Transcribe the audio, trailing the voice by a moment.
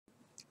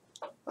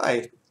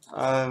Hi,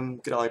 I'm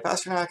Gedali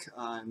Pasternak.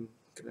 I'm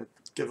going to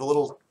give a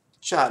little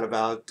chat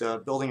about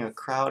building a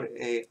crowd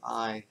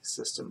AI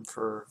system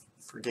for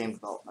game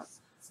development.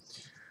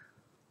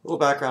 A little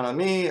background on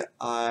me.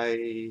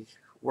 I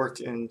worked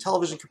in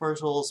television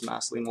commercials,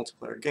 massively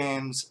multiplayer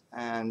games,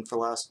 and for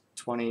the last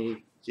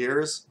 20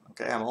 years,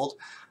 okay, I'm old,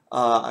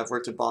 I've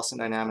worked at Boston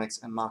Dynamics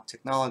and Mach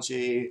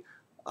Technology,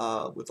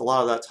 with a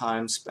lot of that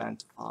time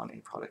spent on a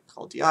product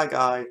called DI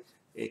Guy,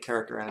 a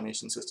character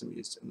animation system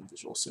used in the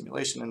visual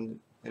simulation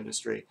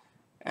industry.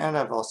 And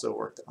I've also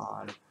worked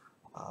on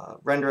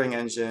rendering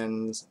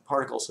engines,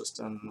 particle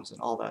systems, and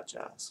all that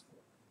jazz.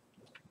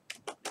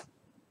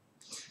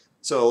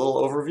 So a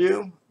little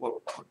overview, what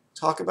we'll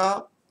talk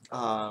about.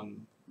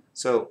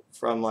 So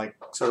from like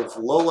sort of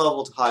low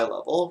level to high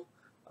level,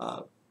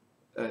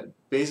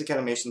 basic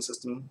animation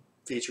system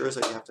features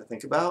that you have to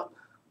think about.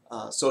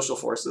 Social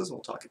forces,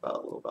 we'll talk about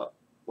a little about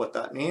what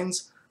that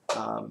means.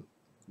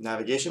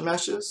 Navigation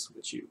meshes,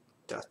 which you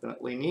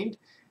definitely need.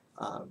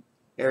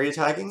 Area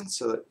tagging,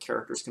 so that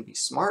characters can be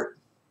smart.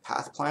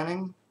 Path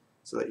planning,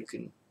 so that you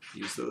can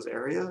use those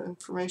area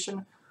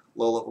information.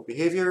 Low-level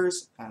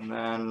behaviors, and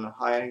then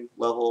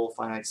high-level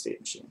finite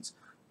state machines,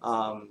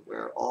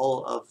 where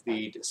all of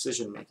the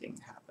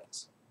decision-making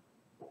happens.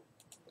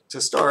 To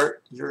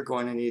start, you're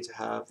going to need to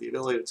have the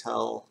ability to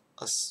tell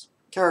a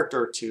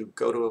character to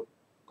go to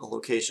a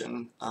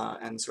location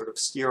and sort of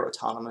steer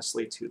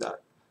autonomously to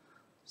that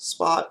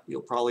spot.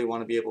 You'll probably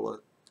want to be able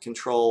to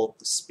control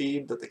the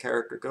speed that the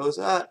character goes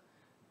at,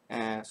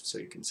 and so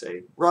you can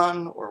say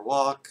run or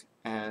walk.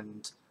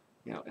 And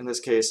in this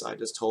case, I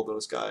just told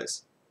those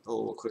guys a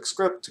little quick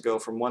script to go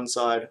from one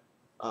side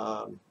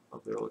of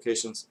their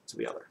locations to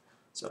the other.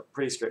 So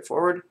pretty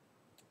straightforward.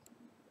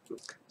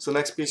 So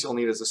next piece you'll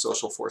need is a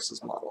social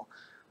forces model.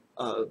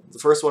 The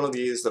first one of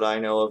these that I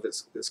know of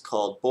is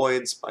called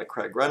Boyd's by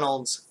Craig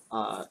Reynolds,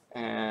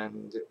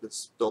 and it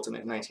was built in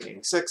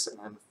 1986,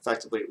 and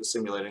effectively it was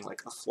simulating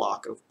like a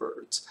flock of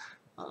birds.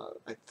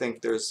 I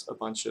think there's a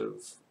bunch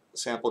of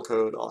sample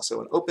code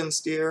also in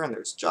OpenSteer, and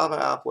there's Java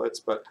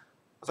applets, but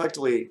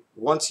effectively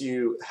once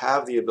you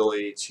have the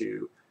ability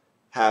to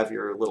have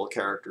your little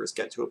characters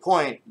get to a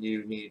point,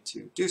 you need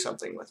to do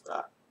something with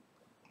that.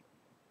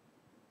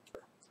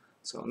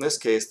 So in this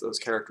case, those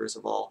characters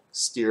have all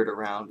steered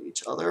around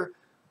each other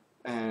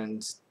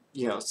and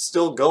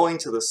still going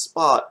to the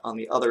spot on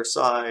the other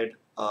side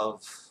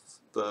of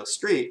the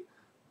street,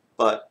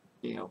 but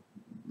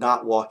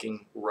not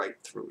walking right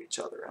through each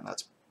other, and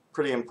that's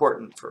pretty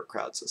important for a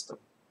crowd system.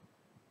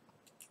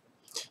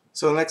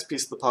 So the next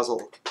piece of the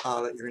puzzle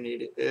that you're going to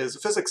need is a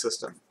physics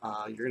system.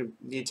 You're going to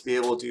need to be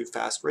able to do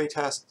fast ray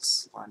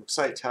tests, line of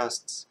sight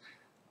tests,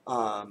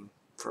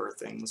 for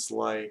things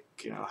like,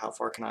 how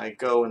far can I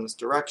go in this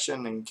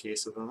direction in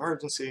case of an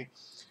emergency.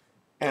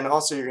 And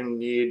also you're going to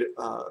need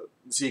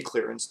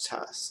Z-clearance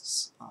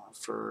tests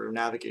for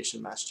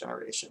navigation mesh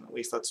generation. At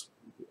least that's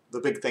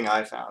the big thing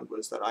I found,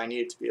 was that I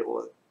needed to be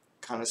able to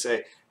kind of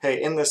say,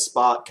 hey, in this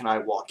spot, can I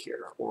walk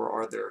here? Or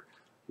are there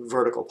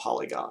vertical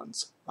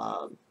polygons?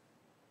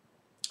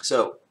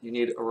 So you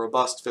need a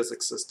robust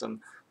physics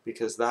system,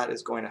 because that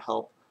is going to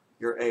help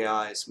your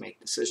AIs make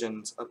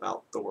decisions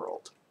about the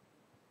world.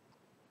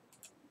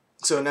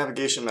 So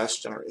navigation mesh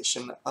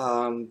generation,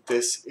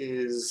 this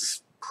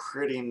is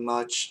pretty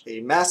much a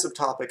massive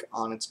topic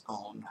on its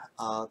own.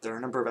 There are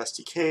a number of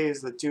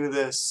SDKs that do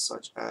this,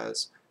 such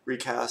as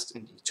Recast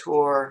and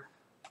Detour,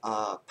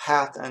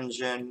 Path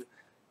Engine.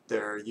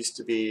 There used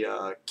to be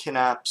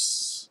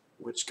Kinaps,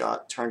 which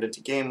got turned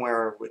into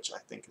Gameware, which I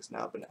think has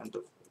now been end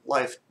of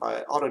life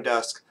by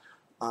Autodesk.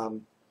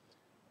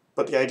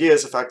 But the idea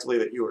is effectively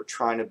that you are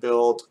trying to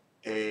build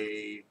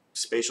a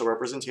spatial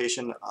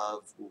representation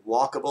of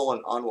walkable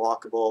and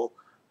unwalkable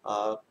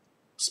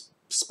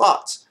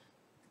spots.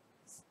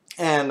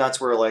 And that's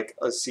where like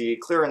a C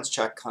clearance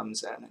check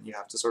comes in, and you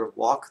have to sort of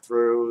walk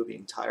through the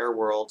entire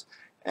world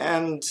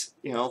and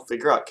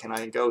figure out, can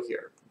I go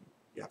here?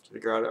 You have to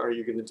figure out, are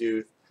you going to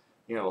do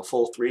a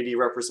full 3D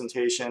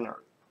representation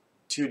or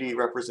 2D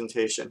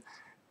representation?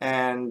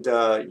 And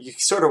you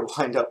sort of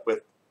wind up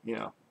with,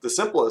 the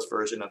simplest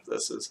version of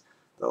this is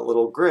the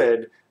little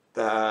grid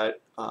that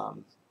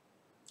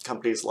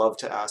companies love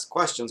to ask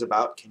questions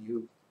about. Can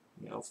you,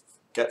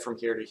 get from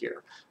here to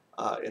here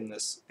in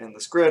this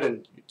grid?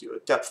 And you do a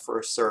depth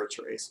first search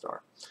or A*.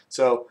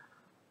 So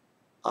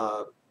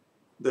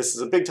this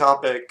is a big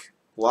topic.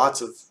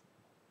 Lots of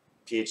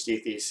PhD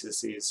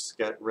theses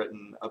get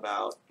written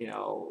about,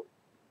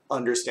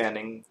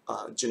 understanding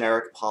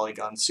generic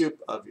polygon soup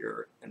of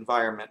your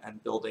environment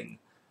and building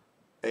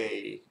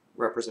a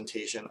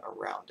representation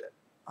around it.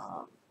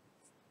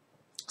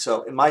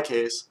 So in my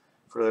case,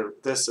 for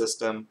this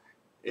system,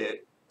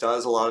 it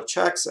does a lot of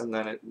checks and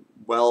then it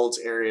welds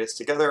areas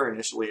together.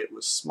 Initially it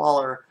was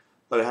smaller,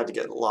 but it had to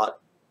get a lot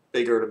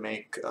bigger to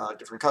make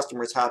different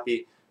customers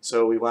happy.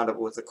 So we wound up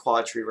with a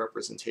quad tree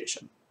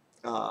representation,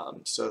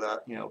 so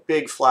that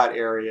big flat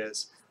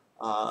areas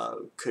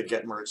could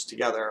get merged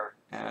together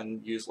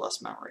and use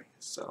less memory.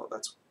 So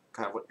that's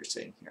kind of what you're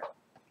seeing here.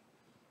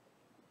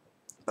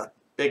 But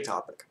big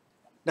topic.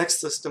 Next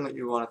system that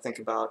you want to think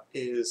about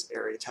is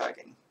area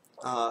tagging.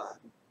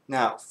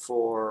 Now,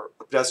 for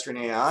a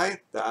pedestrian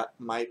AI, that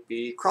might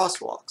be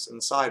crosswalks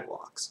and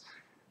sidewalks.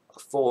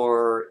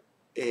 For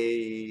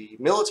a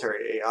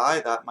military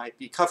AI, that might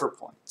be cover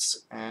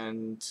points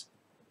and,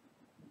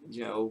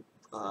 you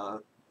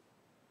know,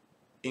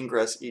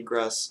 ingress,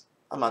 egress.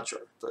 I'm not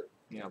sure, but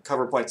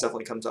cover points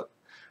definitely comes up,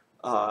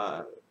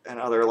 and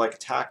other like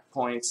attack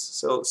points.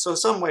 So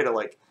some way to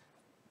like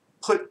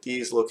put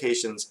these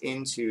locations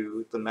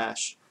into the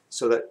mesh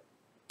so that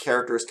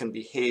characters can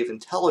behave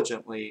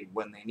intelligently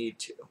when they need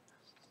to.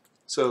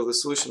 So the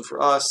solution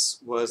for us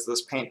was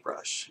this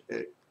paintbrush.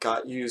 It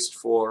got used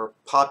for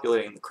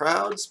populating the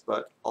crowds,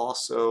 but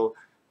also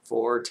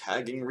for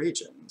tagging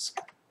regions.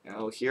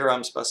 Here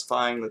I'm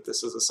specifying that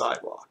this is a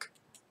sidewalk,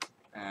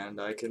 and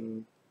I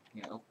can,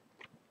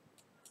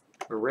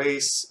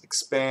 erase,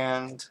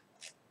 expand,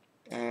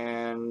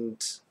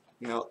 and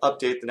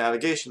update the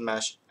navigation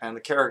mesh, and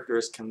the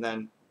characters can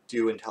then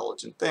do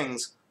intelligent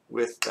things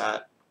with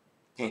that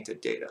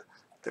painted data.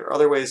 There are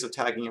other ways of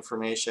tagging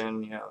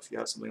information. If you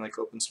have something like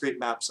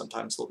OpenStreetMap,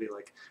 sometimes there'll be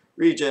like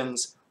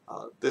regions.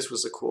 This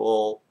was a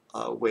cool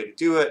way to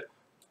do it.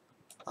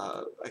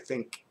 I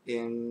think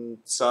in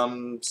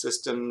some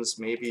systems,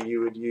 maybe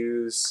you would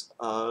use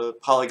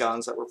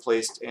polygons that were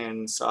placed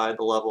inside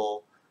the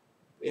level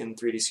in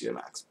 3D Studio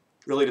Max.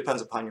 Really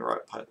depends upon your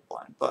art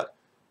pipeline, but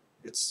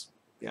it's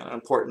an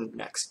important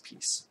next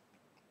piece.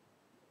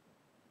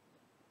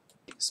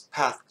 It's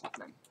path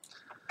planning.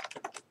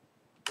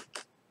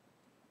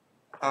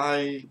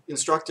 I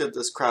instructed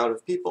this crowd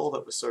of people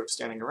that was sort of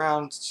standing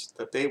around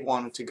that they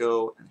wanted to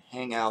go and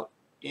hang out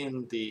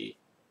in the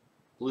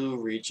blue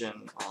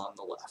region on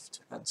the left.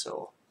 And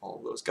so all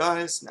of those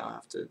guys now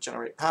have to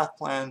generate path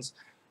plans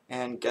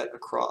and get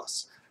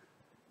across.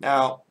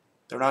 Now,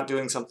 they're not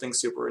doing something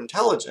super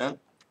intelligent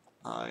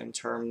in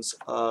terms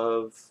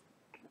of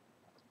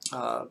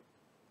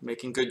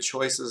making good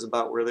choices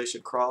about where they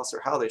should cross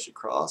or how they should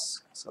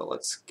cross. So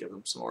let's give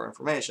them some more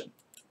information.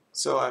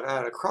 So I've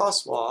had a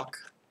crosswalk,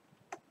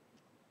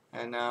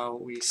 and now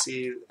we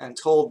see and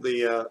told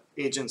the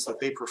agents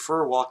that they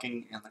prefer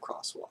walking in the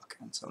crosswalk.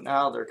 And so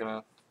now they're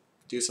going to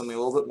do something a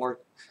little bit more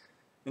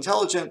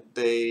intelligent.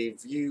 They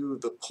view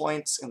the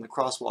points in the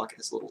crosswalk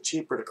as a little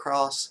cheaper to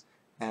cross,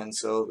 and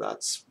so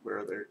that's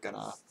where they're going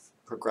to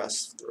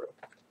progress through.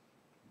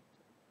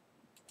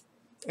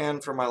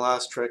 And for my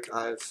last trick,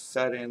 I've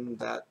fed in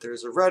that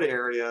there's a red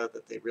area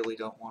that they really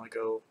don't want to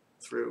go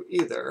through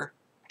either.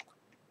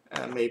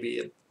 And maybe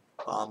a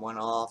bomb went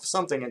off,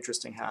 something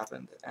interesting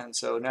happened. And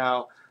so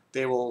now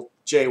they will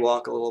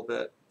jaywalk a little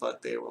bit,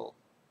 but they will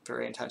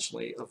very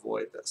intentionally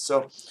avoid this.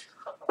 So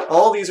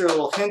all these are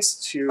little hints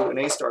to an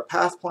A-star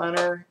path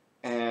planner,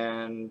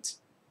 and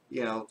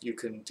you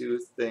can do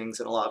things,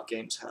 and a lot of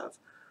games have,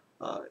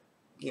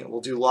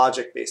 we'll do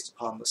logic based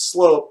upon the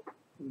slope,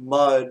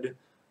 mud,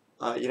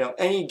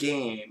 any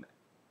game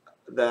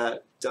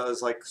that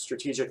does like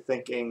strategic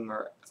thinking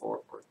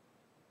or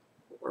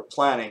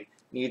planning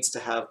needs to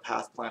have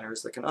path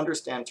planners that can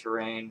understand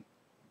terrain,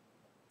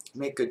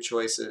 make good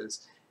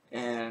choices,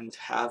 and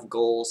have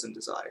goals and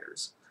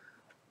desires.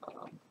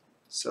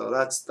 So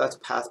that's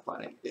path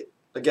planning.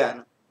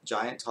 Again,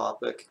 giant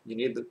topic. You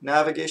need the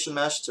navigation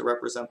mesh to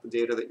represent the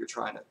data that you're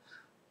trying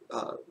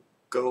to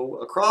go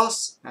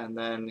across, and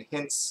then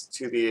hints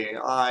to the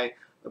AI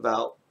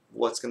about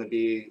what's going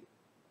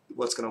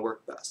to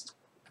work best.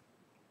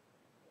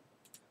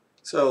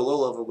 So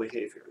low-level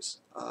behaviors.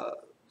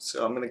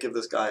 So I'm going to give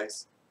this guy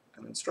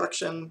an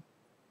instruction.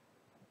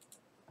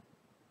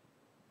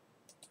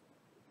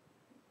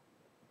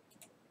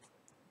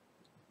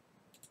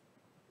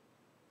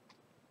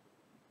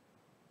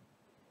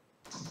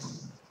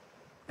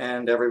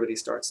 And everybody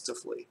starts to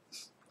flee.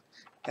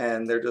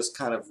 And they're just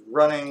kind of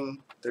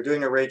running, they're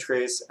doing a ray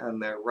trace,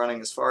 and they're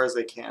running as far as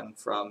they can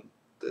from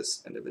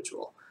this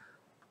individual.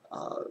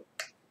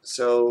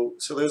 So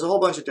there's a whole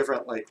bunch of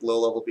different like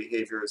low-level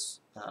behaviors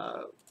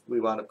we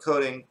wound up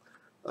coding.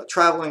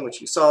 Traveling,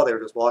 which you saw, they were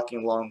just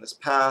walking along this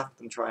path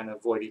and trying to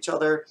avoid each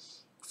other.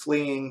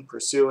 Fleeing,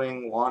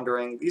 pursuing,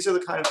 wandering. These are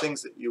the kind of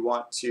things that you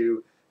want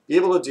to be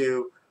able to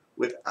do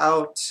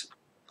without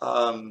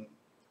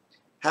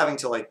having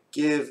to like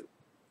give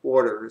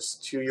orders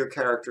to your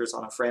characters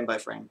on a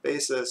frame-by-frame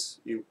basis.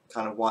 You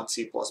kind of want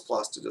C++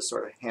 to just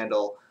sort of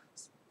handle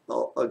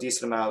a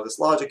decent amount of this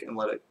logic and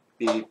let it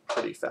be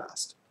pretty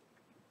fast.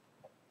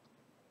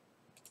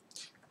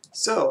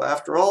 So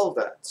after all of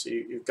that, so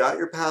you've got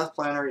your path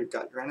planner, you've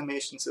got your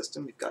animation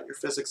system, you've got your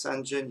physics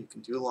engine, you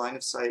can do line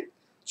of sight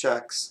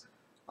checks.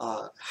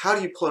 How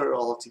do you put it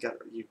all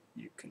together? You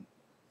can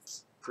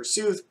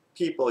pursue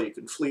people, you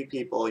can flee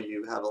people,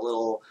 you have a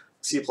little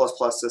C++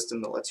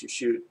 system that lets you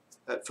shoot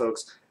at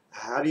folks.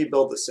 How do you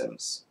build the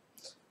Sims?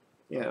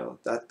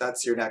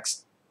 That's your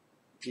next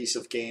piece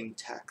of game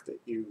tech that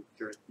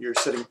you're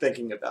sitting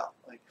thinking about.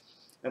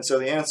 And so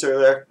the answer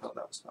there, oh,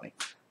 that was funny,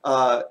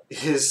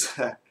 is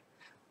that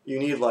you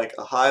need like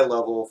a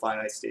high-level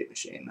finite state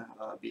machine,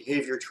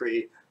 behavior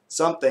tree,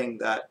 something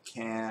that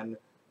can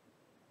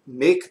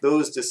make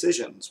those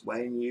decisions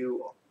when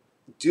you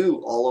do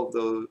all of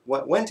those,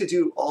 when to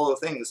do all the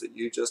things that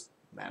you just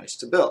managed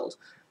to build.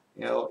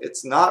 You know,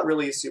 it's not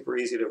really super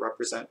easy to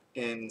represent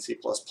in C++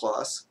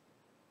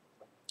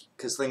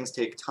 because things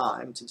take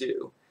time to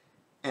do,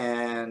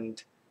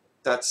 and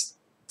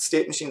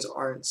state machines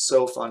aren't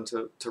so fun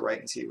to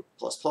write in C++.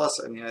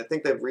 I mean, I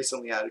think they've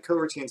recently added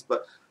coroutines,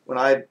 but when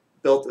I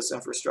built this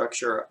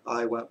infrastructure,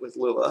 I went with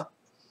Lua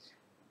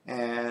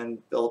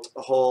and built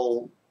a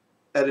whole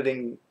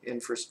editing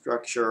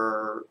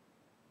infrastructure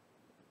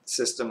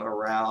system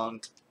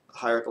around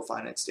hierarchical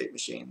finite state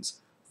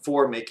machines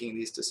for making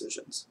these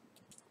decisions.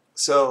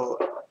 So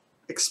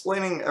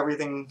explaining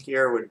everything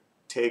here would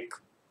take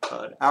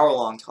an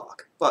hour-long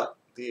talk, but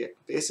the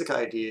basic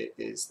idea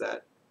is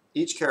that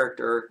each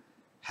character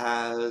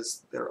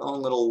has their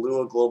own little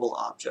Lua global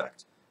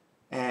object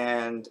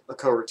and a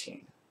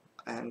coroutine.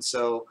 And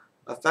so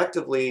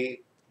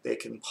effectively they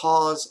can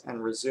pause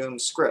and resume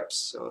scripts.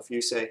 So if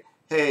you say,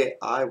 hey,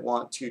 I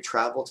want to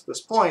travel to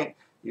this point,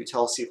 you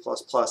tell C++,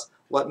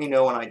 let me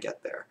know when I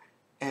get there.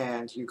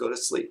 And you go to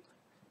sleep.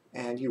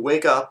 And you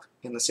wake up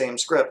in the same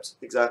script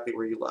exactly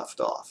where you left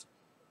off.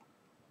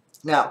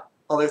 Now,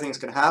 other things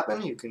can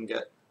happen. You can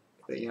get,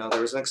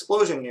 there was an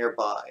explosion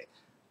nearby.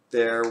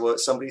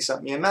 Somebody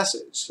sent me a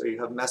message. So you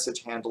have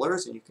message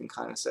handlers, and you can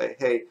kind of say,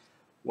 hey,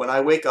 when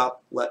I wake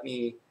up, let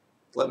me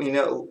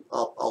know.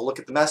 I'll look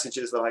at the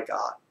messages that I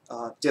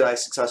got. Did I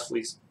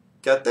successfully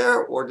get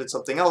there, or did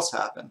something else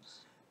happen?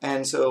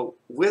 And so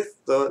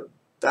with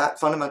that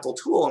fundamental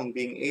tool and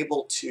being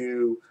able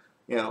to,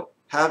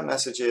 have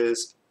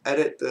messages,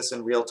 edit this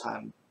in real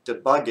time,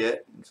 debug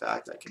it. In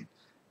fact, I can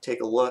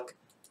take a look,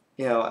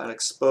 and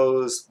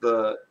expose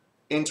the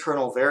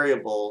internal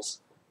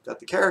variables that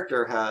the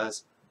character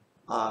has.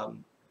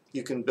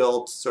 You can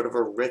build sort of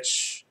a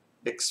rich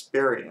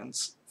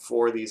experience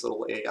for these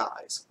little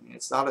AIs. I mean,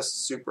 it's not a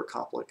super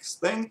complex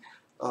thing.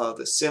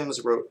 The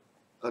Sims wrote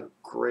there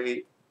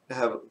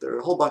are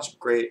a whole bunch of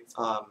great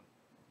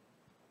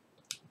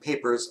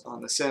papers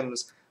on The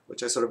Sims,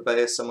 which I sort of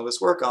base some of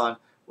this work on,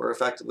 where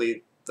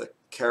effectively the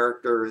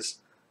characters,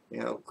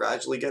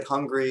 gradually get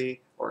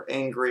hungry or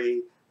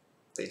angry.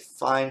 They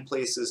find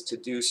places to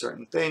do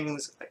certain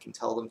things. I can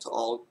tell them to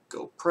all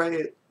go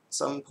pray at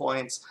some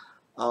points,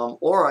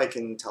 or I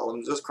can tell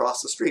them to just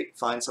cross the street,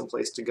 find some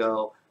place to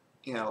go,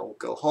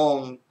 go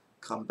home,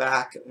 come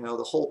back.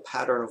 The whole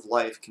pattern of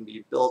life can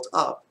be built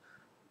up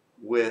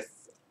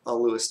with a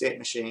Lua state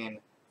machine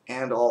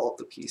and all of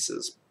the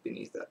pieces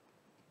beneath it.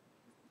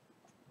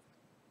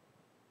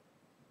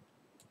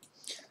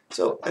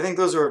 So I think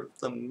those are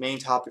the main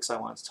topics I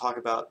wanted to talk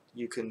about.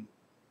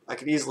 I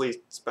could easily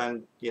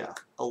spend,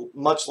 a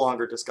much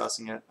longer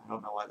discussing it. I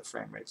don't know why the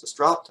frame rate just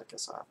dropped. I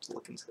guess I'll have to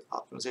look into the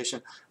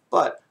optimization.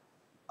 But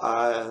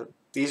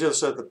these are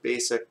sort of the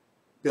basic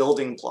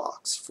building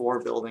blocks for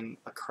building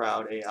a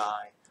crowd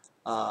AI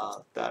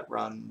that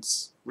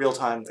runs real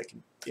time, that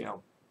can,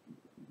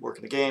 work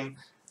in the game.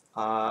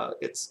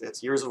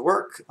 It's years of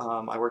work.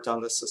 I worked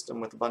on this system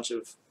with a bunch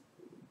of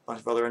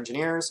other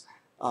engineers,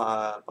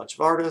 a bunch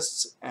of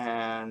artists,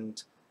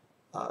 and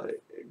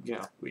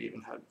we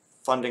even had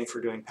funding for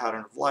doing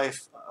pattern of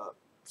life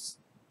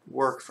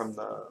work from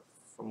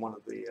one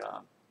of the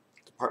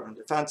Department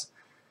of Defense.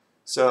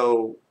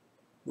 So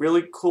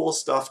really cool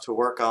stuff to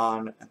work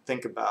on and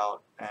think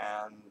about,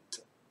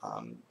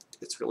 and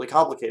it's really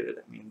complicated.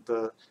 I mean,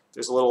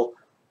 there's a little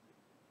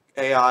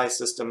AI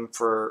system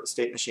for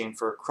state machine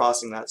for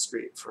crossing that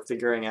street, for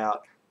figuring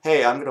out,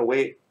 hey, I'm going to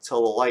wait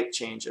till the light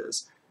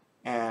changes,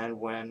 and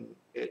when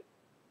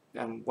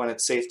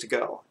it's safe to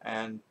go,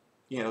 and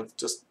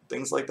just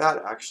things like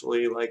that.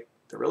 Actually,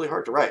 they're really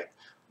hard to write.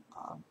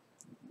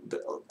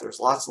 There's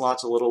lots and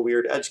lots of little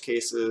weird edge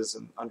cases,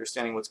 and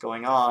understanding what's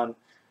going on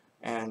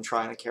and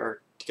trying to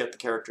get the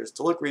characters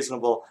to look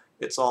reasonable.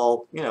 It's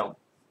all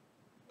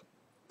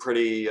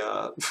pretty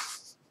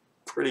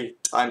pretty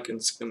time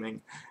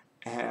consuming,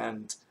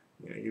 and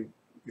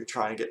you're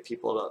trying to get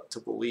people to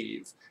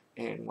believe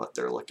in what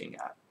they're looking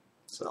at.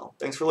 So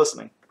thanks for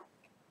listening.